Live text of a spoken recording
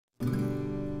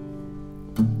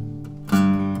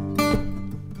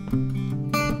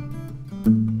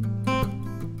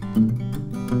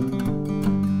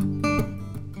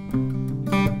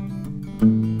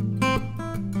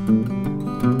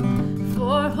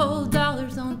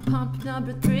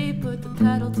number 3, put the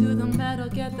pedal to the metal,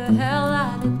 get the hell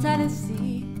out of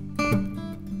Tennessee.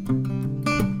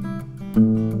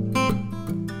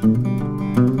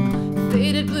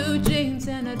 Faded blue jeans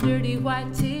and a dirty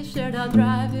white t-shirt, I'll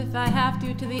drive if I have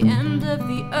to the end of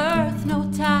the earth. No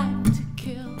time to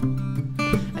kill,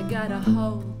 I got a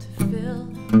hole to fill.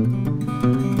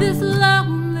 This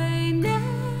loneliness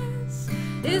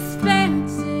is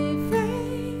fancy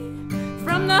free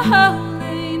from the holiness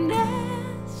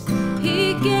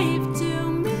he gave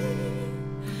to me.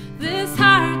 This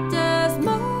heart does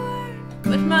mourn,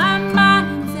 but my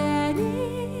mind's at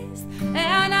ease,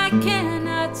 and I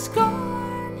cannot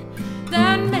scorn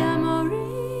that memory.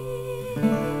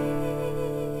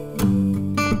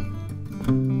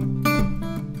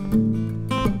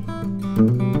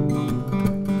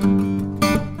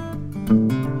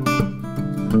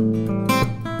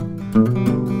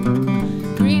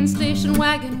 Green station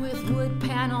wagon with wood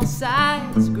panel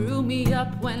sides grew me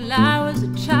up when I was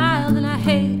a child, and I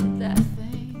hated that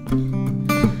thing,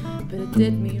 but it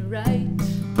did me right.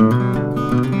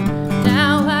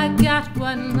 Now I got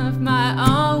one of my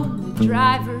own, the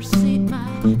driver's seat,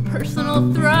 my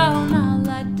personal throne. All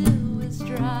I do is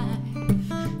drive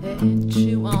and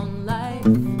chew on life.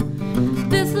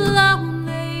 This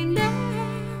loneliness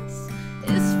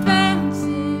is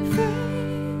fancy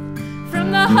free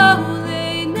from the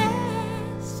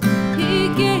holiness he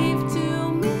gave to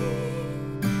me.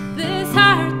 This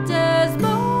heart does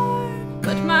mourn,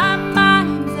 but my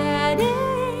mind's at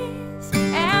ease,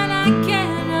 and I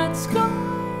cannot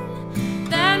scorn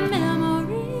that memory.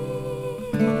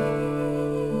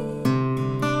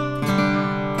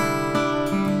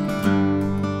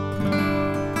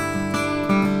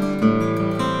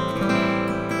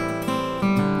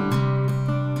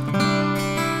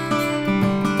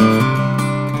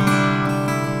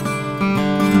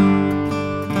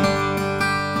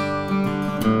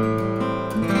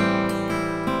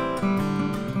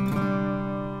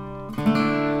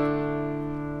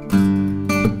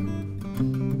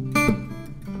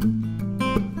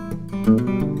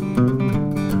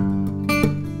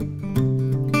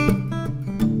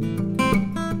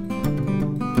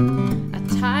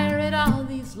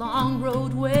 Long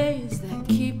roadways that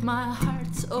keep my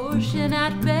heart's ocean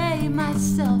at bay.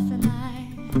 Myself and I,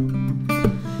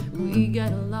 we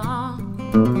get along.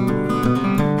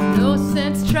 No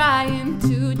sense trying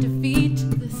to defeat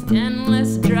this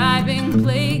endless driving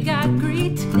plague I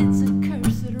greet. It's a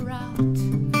cursed route,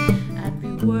 I'd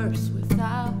be worse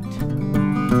without.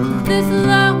 This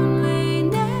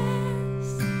loneliness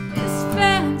is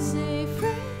fancy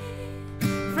free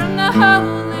from the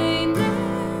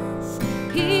holiness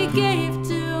he gave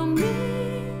to me.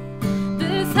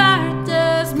 This heart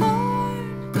does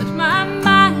mourn, but my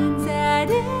mind's at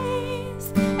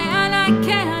ease, and I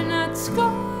cannot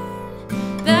scorn